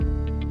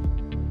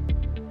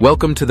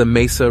Welcome to the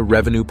Mesa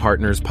Revenue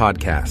Partners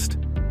podcast.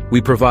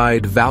 We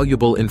provide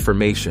valuable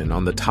information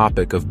on the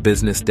topic of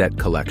business debt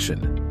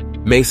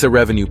collection. Mesa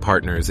Revenue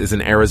Partners is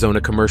an Arizona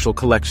commercial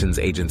collections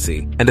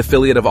agency and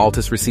affiliate of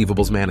Altus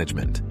Receivables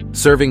Management,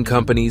 serving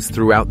companies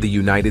throughout the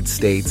United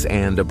States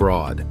and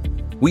abroad.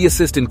 We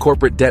assist in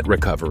corporate debt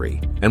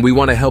recovery, and we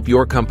want to help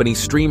your company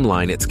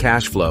streamline its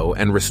cash flow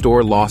and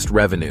restore lost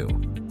revenue.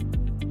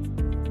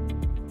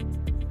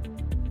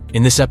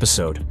 In this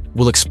episode,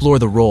 we'll explore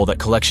the role that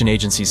collection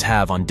agencies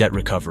have on debt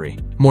recovery,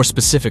 more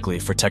specifically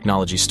for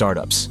technology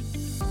startups.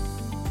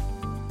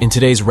 In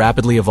today's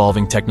rapidly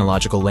evolving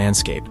technological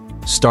landscape,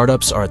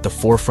 startups are at the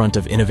forefront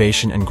of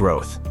innovation and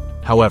growth.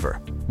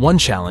 However, one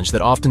challenge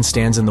that often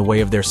stands in the way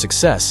of their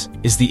success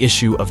is the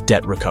issue of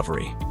debt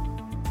recovery.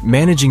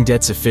 Managing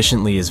debts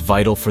efficiently is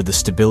vital for the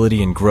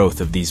stability and growth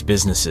of these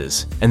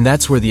businesses, and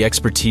that's where the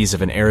expertise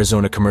of an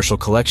Arizona commercial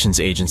collections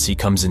agency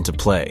comes into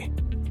play.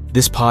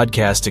 This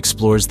podcast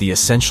explores the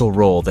essential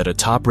role that a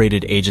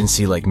top-rated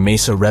agency like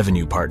Mesa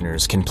Revenue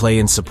Partners can play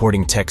in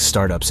supporting tech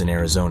startups in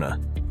Arizona.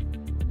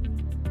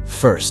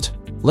 First,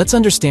 let's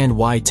understand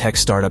why tech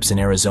startups in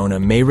Arizona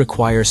may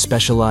require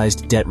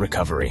specialized debt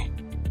recovery.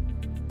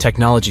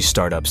 Technology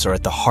startups are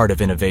at the heart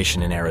of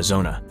innovation in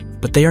Arizona,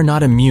 but they are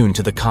not immune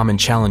to the common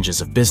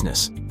challenges of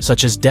business,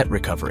 such as debt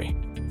recovery.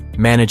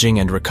 Managing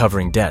and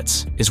recovering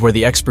debts is where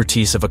the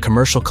expertise of a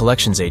commercial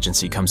collections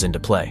agency comes into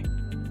play.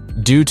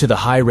 Due to the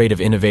high rate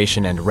of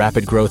innovation and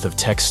rapid growth of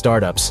tech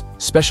startups,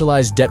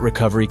 specialized debt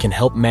recovery can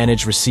help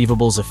manage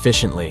receivables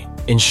efficiently,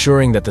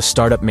 ensuring that the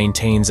startup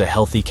maintains a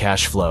healthy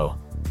cash flow.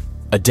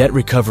 A debt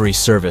recovery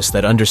service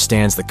that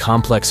understands the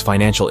complex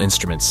financial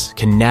instruments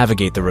can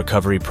navigate the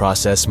recovery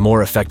process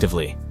more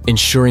effectively,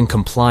 ensuring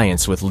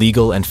compliance with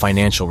legal and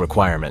financial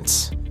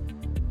requirements.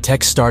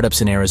 Tech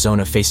startups in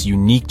Arizona face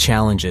unique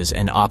challenges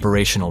and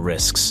operational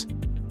risks.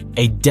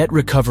 A debt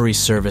recovery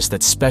service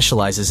that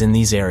specializes in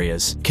these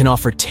areas can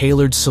offer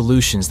tailored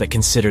solutions that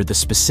consider the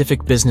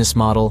specific business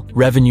model,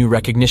 revenue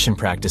recognition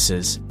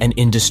practices, and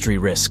industry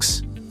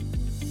risks.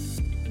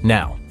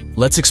 Now,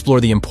 let's explore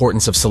the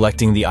importance of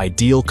selecting the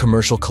ideal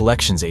commercial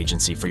collections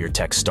agency for your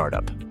tech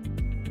startup.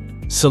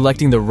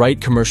 Selecting the right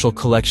commercial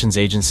collections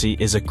agency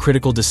is a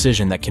critical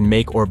decision that can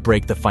make or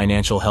break the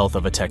financial health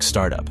of a tech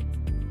startup.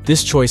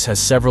 This choice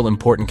has several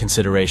important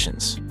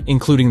considerations,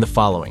 including the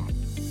following.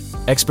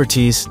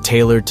 Expertise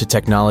tailored to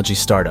technology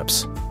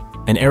startups.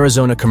 An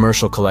Arizona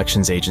commercial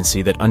collections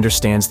agency that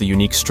understands the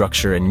unique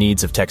structure and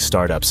needs of tech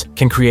startups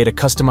can create a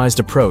customized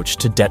approach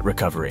to debt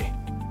recovery.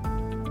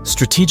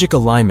 Strategic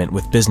alignment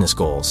with business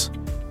goals.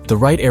 The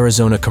right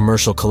Arizona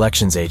commercial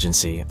collections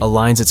agency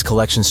aligns its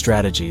collection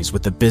strategies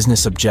with the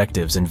business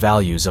objectives and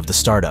values of the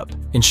startup,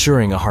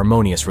 ensuring a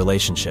harmonious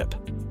relationship.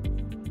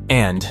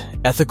 And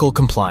ethical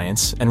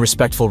compliance and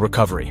respectful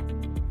recovery.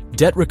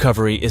 Debt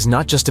recovery is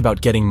not just about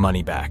getting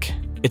money back.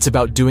 It's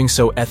about doing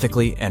so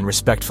ethically and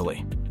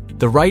respectfully.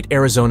 The right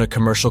Arizona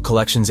commercial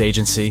collections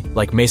agency,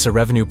 like Mesa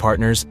Revenue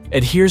Partners,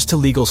 adheres to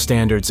legal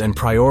standards and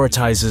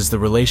prioritizes the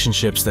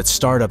relationships that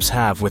startups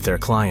have with their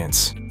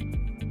clients.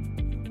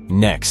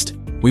 Next,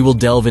 we will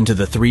delve into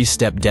the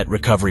three-step debt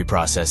recovery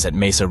process at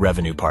Mesa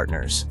Revenue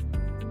Partners.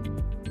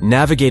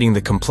 Navigating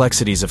the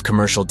complexities of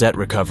commercial debt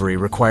recovery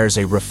requires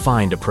a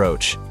refined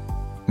approach.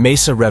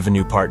 Mesa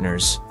Revenue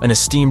Partners, an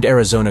esteemed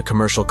Arizona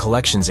commercial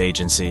collections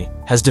agency,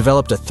 has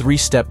developed a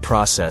three-step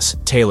process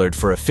tailored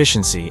for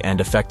efficiency and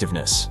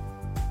effectiveness.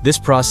 This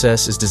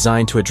process is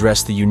designed to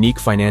address the unique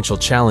financial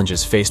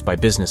challenges faced by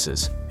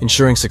businesses,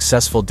 ensuring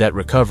successful debt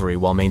recovery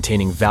while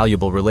maintaining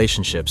valuable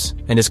relationships,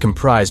 and is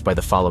comprised by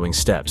the following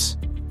steps.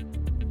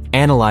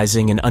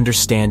 Analyzing and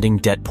understanding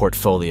debt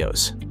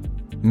portfolios.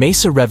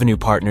 Mesa Revenue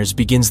Partners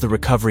begins the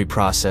recovery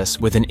process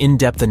with an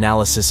in-depth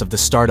analysis of the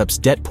startup's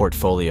debt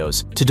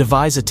portfolios to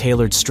devise a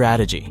tailored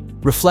strategy,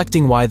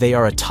 reflecting why they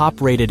are a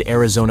top-rated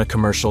Arizona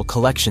commercial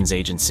collections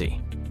agency.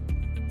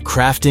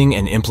 Crafting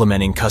and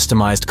implementing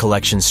customized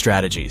collection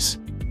strategies.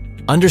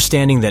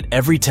 Understanding that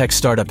every tech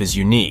startup is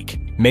unique,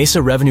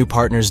 Mesa Revenue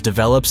Partners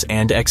develops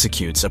and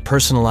executes a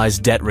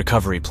personalized debt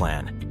recovery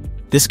plan.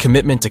 This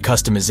commitment to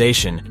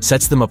customization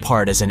sets them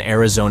apart as an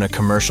Arizona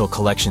commercial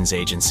collections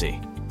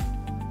agency.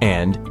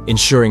 And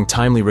ensuring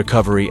timely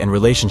recovery and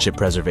relationship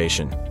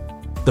preservation.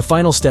 The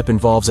final step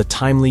involves a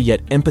timely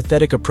yet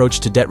empathetic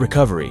approach to debt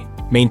recovery,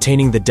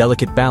 maintaining the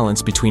delicate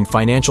balance between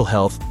financial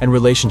health and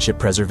relationship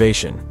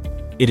preservation.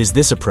 It is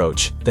this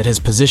approach that has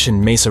positioned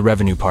Mesa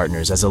Revenue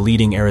Partners as a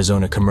leading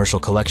Arizona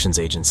commercial collections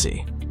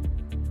agency.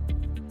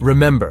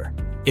 Remember,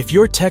 if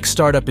your tech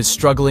startup is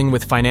struggling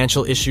with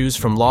financial issues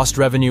from lost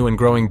revenue and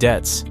growing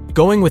debts,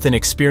 going with an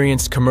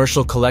experienced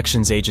commercial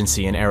collections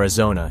agency in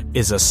Arizona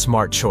is a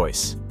smart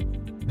choice.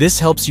 This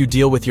helps you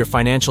deal with your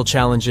financial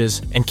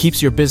challenges and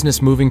keeps your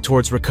business moving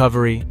towards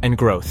recovery and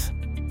growth.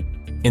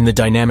 In the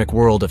dynamic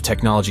world of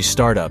technology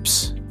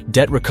startups,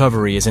 debt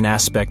recovery is an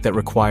aspect that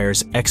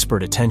requires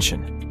expert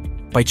attention.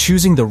 By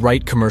choosing the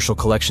right commercial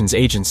collections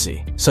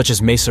agency, such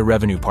as Mesa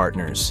Revenue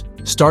Partners,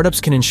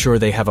 startups can ensure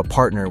they have a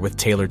partner with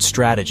tailored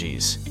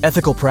strategies,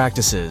 ethical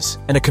practices,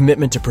 and a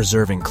commitment to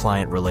preserving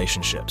client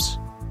relationships.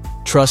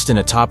 Trust in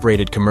a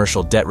top-rated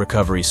commercial debt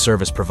recovery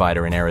service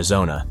provider in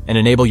Arizona and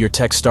enable your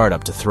tech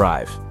startup to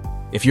thrive.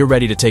 If you're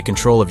ready to take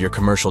control of your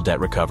commercial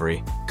debt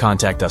recovery,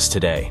 contact us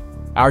today.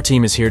 Our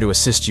team is here to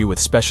assist you with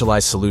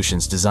specialized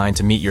solutions designed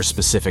to meet your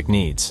specific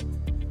needs.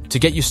 To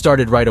get you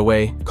started right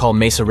away, call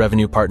Mesa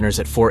Revenue Partners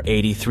at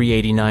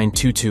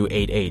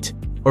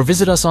 480-389-2288 or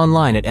visit us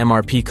online at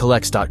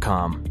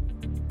mrpcollects.com.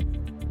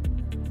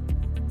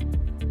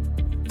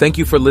 Thank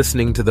you for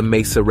listening to the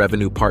Mesa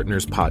Revenue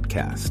Partners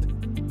podcast.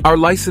 Our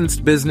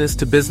licensed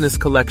business-to-business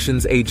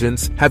collections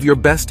agents have your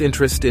best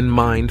interest in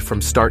mind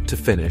from start to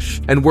finish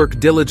and work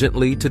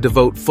diligently to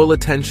devote full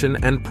attention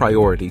and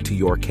priority to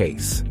your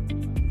case.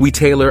 We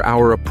tailor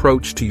our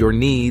approach to your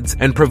needs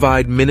and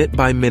provide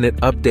minute-by-minute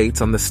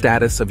updates on the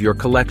status of your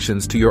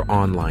collections to your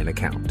online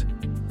account.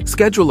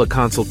 Schedule a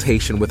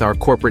consultation with our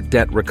corporate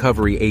debt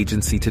recovery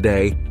agency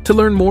today to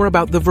learn more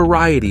about the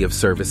variety of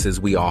services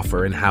we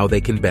offer and how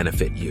they can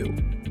benefit you.